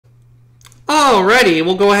Alrighty,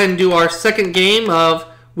 we'll go ahead and do our second game of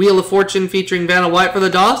Wheel of Fortune featuring Vanna White for the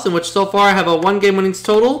DOS, in which so far I have a one-game winnings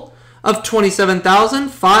total of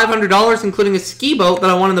 $27,500, including a ski boat that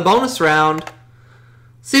I won in the bonus round.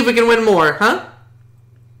 See if we can win more, huh?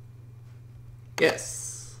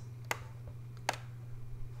 Yes.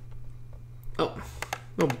 Oh,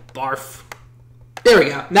 barf. There we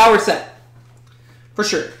go. Now we're set. For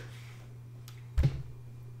sure.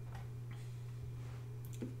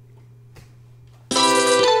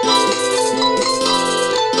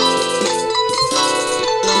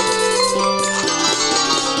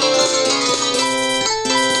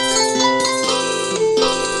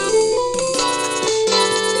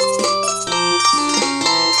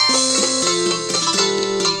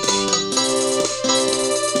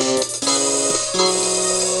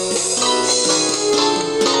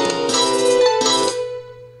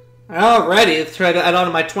 Alrighty, let's try to add on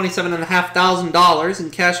to my $27,500 in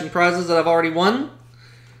cash and prizes that I've already won.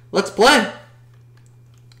 Let's play.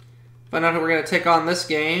 Find out who we're going to take on this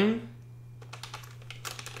game.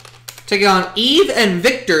 Taking on Eve and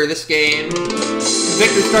Victor this game.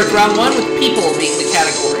 Victor starts round one with people being the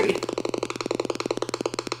category.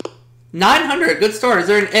 900, good start. Is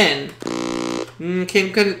there an N?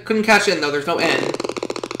 Couldn't cash in though, there's no N.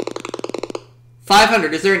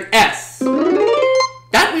 500, is there an S?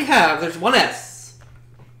 That we have. There's one S.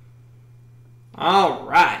 All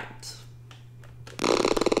right.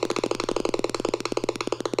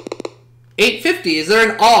 850. Is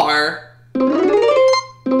there an R?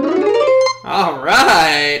 All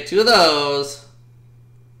right. Two of those.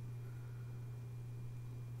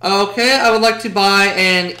 Okay, I would like to buy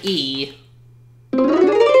an E.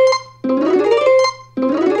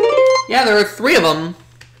 Yeah, there are three of them.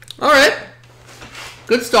 All right.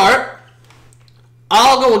 Good start.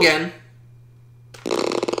 I'll go again.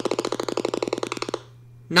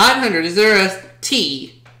 900. Is there a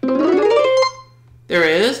T? There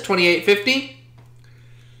is. 2850.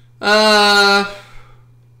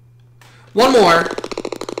 One more.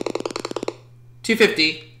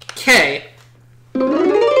 250. K.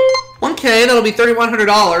 1K. That'll be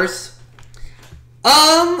 $3,100.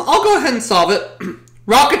 I'll go ahead and solve it.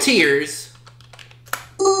 Rocketeers.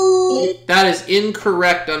 That is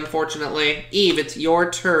incorrect, unfortunately. Eve, it's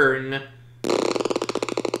your turn.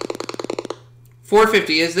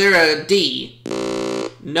 450. Is there a D?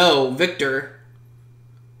 No. Victor.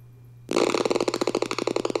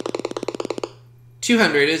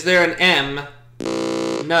 200. Is there an M?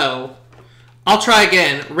 No. I'll try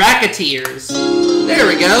again. Racketeers. There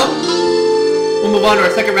we go. We'll move on to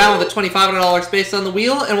our second round with a $2,500 space on the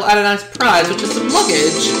wheel, and we'll add a nice prize, which is some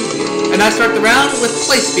luggage. And I start the round with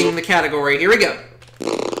place being the category. Here we go.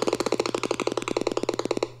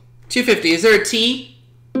 250. Is there a T?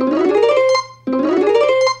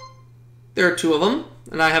 There are two of them,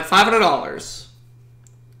 and I have $500.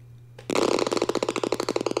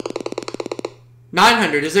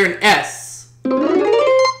 900. Is there an S?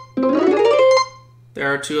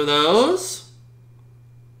 There are two of those.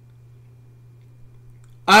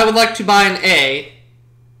 I would like to buy an A.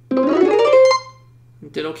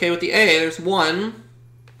 Did okay with the A. There's one.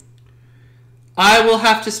 I will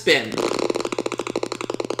have to spin.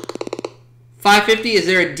 550. Is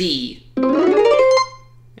there a D?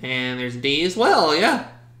 And there's D as well, yeah.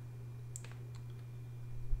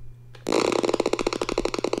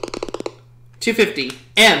 250.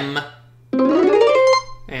 M.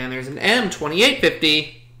 And there's an M.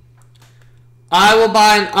 2850. I will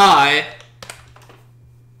buy an I.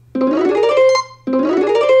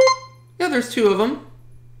 Yeah, there's two of them.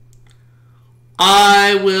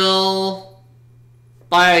 I will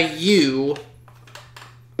buy a U.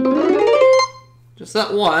 Just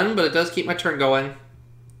that one, but it does keep my turn going.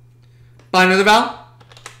 Buy another vowel.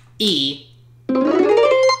 E.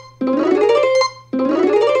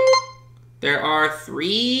 There are 3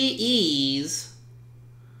 E's.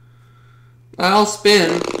 I'll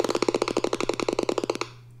spin.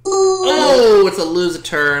 Oh, it's a lose a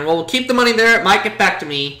turn. Well, we'll keep the money there. It might get back to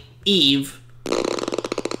me. Eve.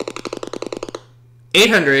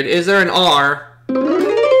 800. Is there an R?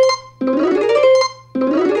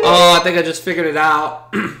 Oh, I think I just figured it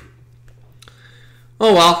out.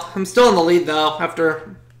 Oh well, I'm still in the lead though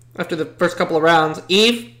after the first couple of rounds.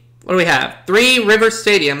 Eve, what do we have? 3 River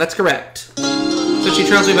Stadium. That's correct. So she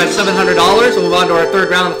trails me by $700. We'll move on to our third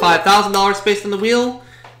round with $5,000 space on the wheel.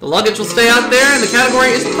 The luggage will stay out there, and the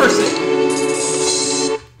category is person.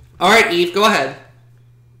 All right, Eve, go ahead.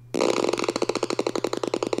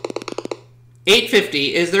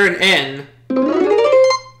 850. Is there an N?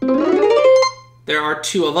 There are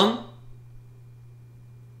 2 of them.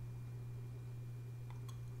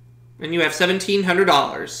 And you have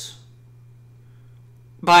 $1,700.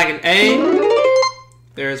 Buying an A.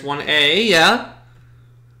 There's one A, yeah.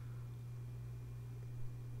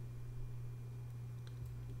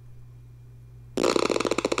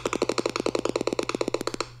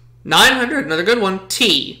 $900, another good one.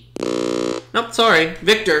 T. Nope, sorry.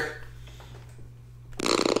 Victor.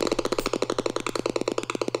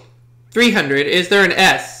 $300. Is there an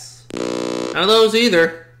S? None of those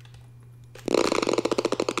either.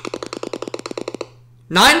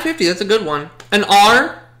 $950, that's a good one. An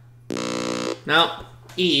R? No.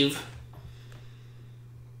 Eve.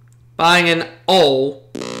 Buying an O.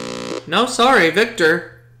 No, sorry,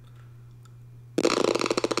 Victor.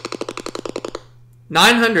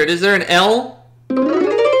 $900. Is there an L?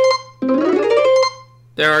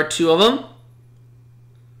 There are two of them.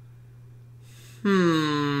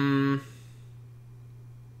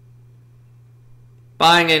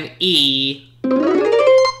 Buying an E.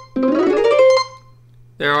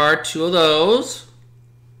 There are two of those.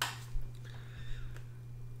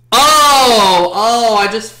 Oh, I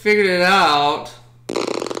just figured it out.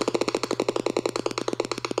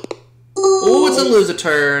 Oh, it's a loser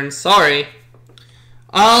turn. Sorry.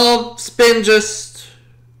 I'll spin just...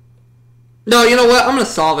 No, you know what? I'm gonna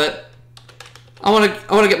solve it. I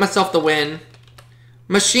wanna get myself the win.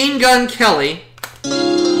 Machine Gun Kelly. And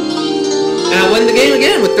I win the game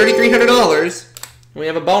again with $3,300. We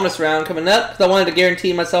have a bonus round coming up because I wanted to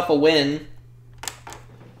guarantee myself a win.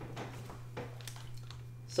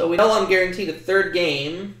 So we know I'm guaranteed a third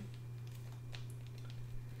game.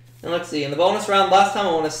 And let's see, in the bonus round last time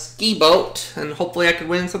I won a ski boat, and hopefully I could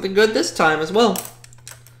win something good this time as well.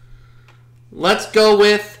 Let's go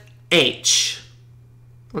with H.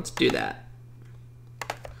 Let's do that.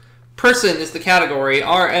 Person is the category.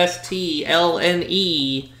 R-S-T-L-N-E.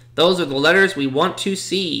 Those are the letters we want to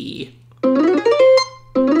see.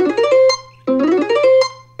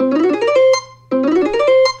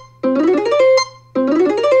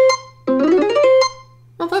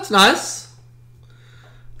 Well, that's nice.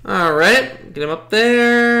 Alright, get him up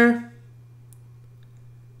there.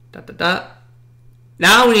 Dot, dot, dot.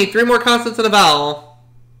 Now we need three more consonants and a vowel.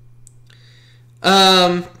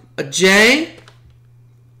 A J,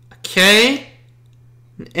 a K,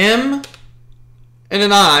 an M, and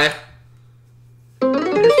an I.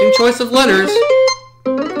 Interesting choice of letters.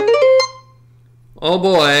 Oh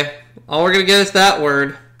boy. All we're going to get is that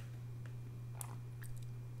word.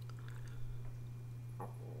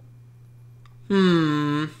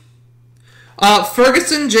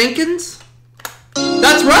 Ferguson Jenkins?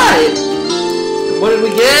 That's right! What did we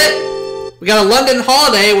get? We got a London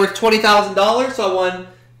holiday worth $20,000, so I won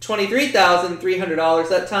 $23,300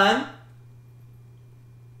 that time.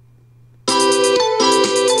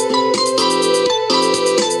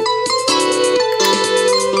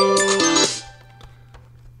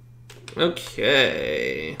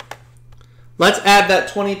 Okay. Let's add that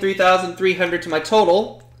 $23,300 to my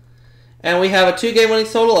total. And we have a two-game winning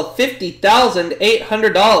total of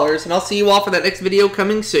 $50,800. And I'll see you all for that next video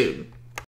coming soon.